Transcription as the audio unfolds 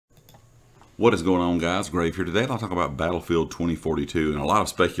What is going on, guys? Grave here today. I'll talk about Battlefield 2042 and a lot of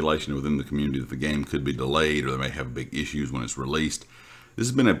speculation within the community that the game could be delayed or they may have big issues when it's released. This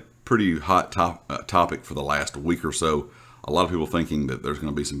has been a pretty hot topic for the last week or so. A lot of people thinking that there's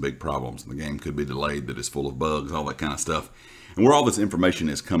going to be some big problems. The game could be delayed, that it's full of bugs, all that kind of stuff. And where all this information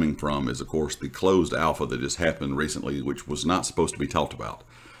is coming from is, of course, the closed alpha that just happened recently, which was not supposed to be talked about.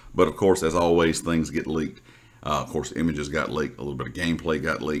 But, of course, as always, things get leaked. Of course, images got leaked, a little bit of gameplay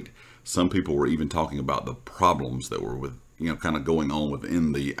got leaked. Some people were even talking about the problems that were with, kind of going on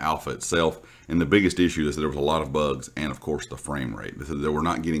within the alpha itself. And the biggest issue is that there was a lot of bugs and, of course, the frame rate. They were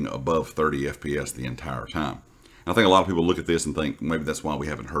not getting above 30 FPS the entire time. And I think a lot of people look at this and think maybe that's why we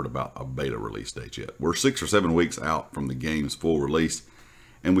haven't heard about a beta release date yet. We're 6 or 7 weeks out from the game's full release,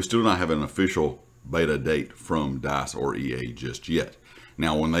 and we still don't have an official beta date from DICE or EA just yet.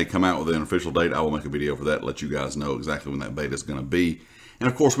 Now, when they come out with an official date, I will make a video for that, let you guys know exactly when that beta is going to be. And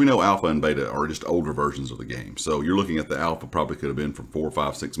of course, we know alpha and beta are just older versions of the game. So you're looking at the alpha probably could have been from 4,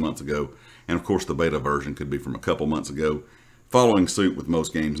 5, 6 months ago. And of course, the beta version could be from a couple months ago. Following suit with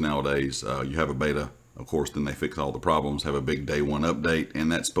most games nowadays, you have a beta. Of course, then they fix all the problems, have a big day one update.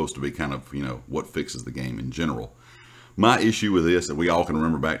 And that's supposed to be kind of, what fixes the game in general. My issue with this, and we all can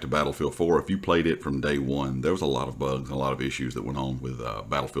remember back to Battlefield 4, if you played it from day one, there was a lot of bugs and a lot of issues that went on with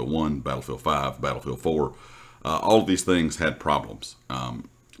Battlefield 1, Battlefield 5, Battlefield 4. All of these things had problems.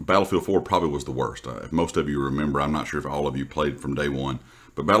 Battlefield 4 probably was the worst. If most of you remember, I'm not sure if all of you played from day one,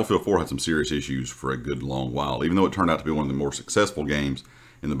 but Battlefield 4 had some serious issues for a good long while. Even though it turned out to be one of the more successful games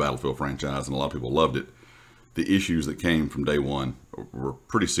in the Battlefield franchise, and a lot of people loved it, the issues that came from day one were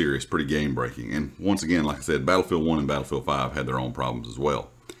pretty serious, pretty game-breaking. And once again, like I said, Battlefield 1 and Battlefield 5 had their own problems as well.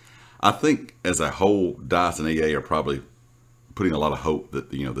 I think as a whole, DICE and EA are probably putting a lot of hope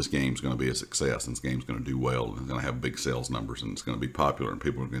that this game's going to be a success and this game's going to do well and it's going to have big sales numbers and it's going to be popular and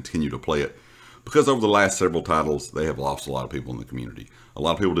people are going to continue to play it, because over the last several titles they have lost a lot of people in the community. A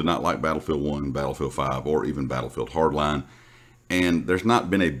lot of people did not like Battlefield 1, Battlefield 5, or even Battlefield Hardline, and there's not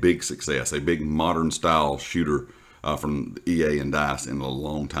been a big success, a big modern style shooter from EA and DICE in a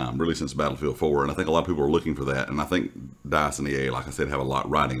long time, really since Battlefield 4, and I think a lot of people are looking for that, and I think DICE and EA, like I said, have a lot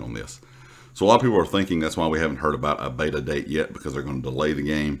riding on this. So a lot of people are thinking that's why we haven't heard about a beta date yet, because they're going to delay the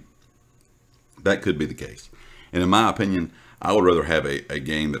game. That could be the case. And in my opinion, I would rather have a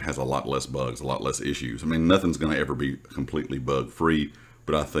game that has a lot less bugs, a lot less issues. I mean, nothing's going to ever be completely bug-free,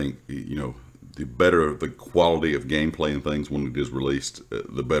 but I think, the better the quality of gameplay and things when it is released,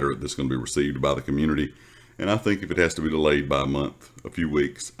 the better it's going to be received by the community. And I think if it has to be delayed by a month, a few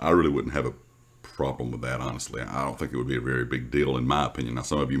weeks, I really wouldn't have a problem with that, honestly. I don't think it would be a very big deal in my opinion. Now,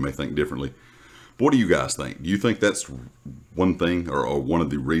 some of you may think differently. But what do you guys think? Do you think that's one thing or one of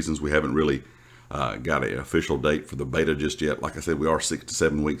the reasons we haven't really got an official date for the beta just yet? Like I said, we are 6 to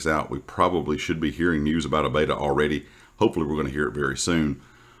 7 weeks out. We probably should be hearing news about a beta already. Hopefully we're going to hear it very soon.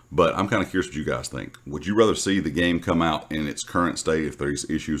 But I'm kind of curious what you guys think. Would you rather see the game come out in its current state if these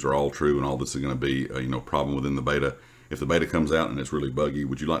issues are all true and all this is going to be a problem within the beta? If the beta comes out and it's really buggy,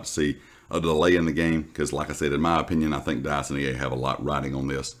 would you like to see a delay in the game? Because like I said, in my opinion, I think DICE and EA have a lot riding on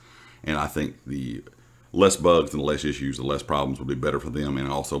this. And I think the less bugs and the less issues, the less problems will be better for them and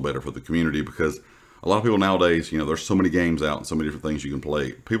also better for the community, because a lot of people nowadays, there's so many games out and so many different things you can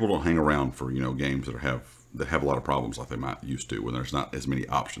play. People don't hang around for, games that have a lot of problems like they might used to, when there's not as many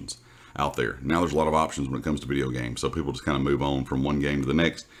options out there. Now there's a lot of options when it comes to video games. So people just kind of move on from one game to the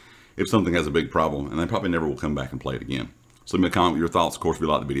next if something has a big problem, and they probably never will come back and play it again. So leave me a comment with your thoughts. Of course, if you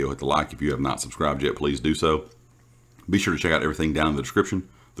like the video, hit the like. If you have not subscribed yet, please do so. Be sure to check out everything down in the description,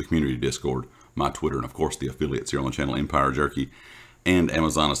 the community Discord, my Twitter, and of course the affiliates here on the channel, Empire Jerky and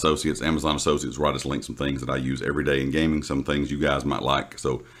Amazon Associates. Amazon Associates, where I just link some things that I use every day in gaming, some things you guys might like.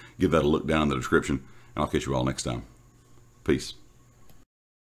 So give that a look down in the description, and I'll catch you all next time. Peace.